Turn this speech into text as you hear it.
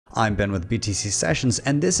I'm Ben with BTC Sessions,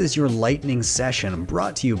 and this is your lightning session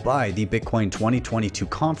brought to you by the Bitcoin 2022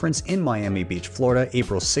 conference in Miami Beach, Florida,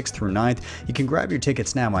 April 6th through 9th. You can grab your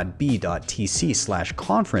tickets now at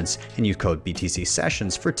b.tc/conference and use code BTC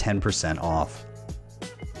Sessions for 10% off.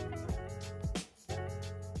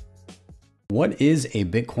 What is a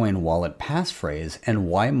Bitcoin wallet passphrase and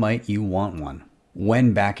why might you want one?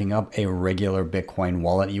 When backing up a regular Bitcoin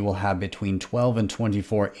wallet, you will have between 12 and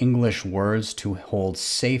 24 English words to hold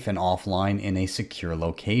safe and offline in a secure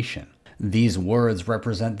location. These words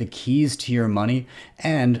represent the keys to your money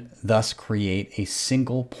and thus create a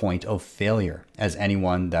single point of failure, as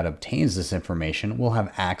anyone that obtains this information will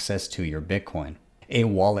have access to your Bitcoin. A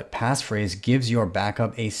wallet passphrase gives your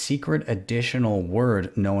backup a secret additional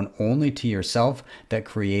word known only to yourself that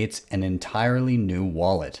creates an entirely new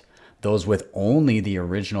wallet. Those with only the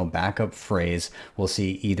original backup phrase will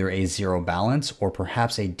see either a zero balance or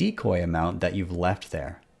perhaps a decoy amount that you've left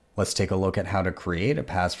there. Let's take a look at how to create a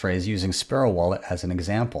passphrase using Sparrow Wallet as an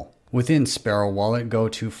example. Within Sparrow Wallet, go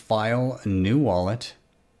to File, New Wallet,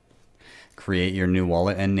 create your new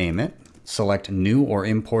wallet and name it, select New or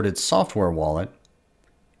Imported Software Wallet,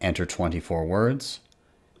 enter 24 words,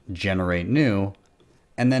 generate new,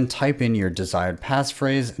 and then type in your desired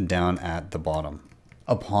passphrase down at the bottom.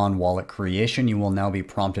 Upon wallet creation, you will now be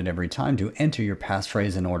prompted every time to enter your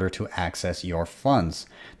passphrase in order to access your funds.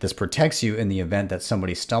 This protects you in the event that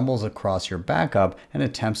somebody stumbles across your backup and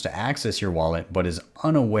attempts to access your wallet but is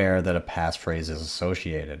unaware that a passphrase is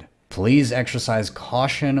associated. Please exercise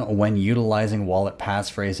caution when utilizing wallet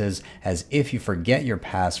passphrases, as if you forget your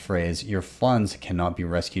passphrase, your funds cannot be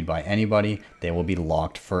rescued by anybody. They will be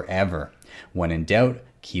locked forever. When in doubt,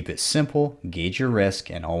 keep it simple, gauge your risk,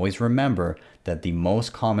 and always remember that the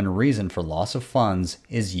most common reason for loss of funds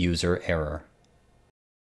is user error.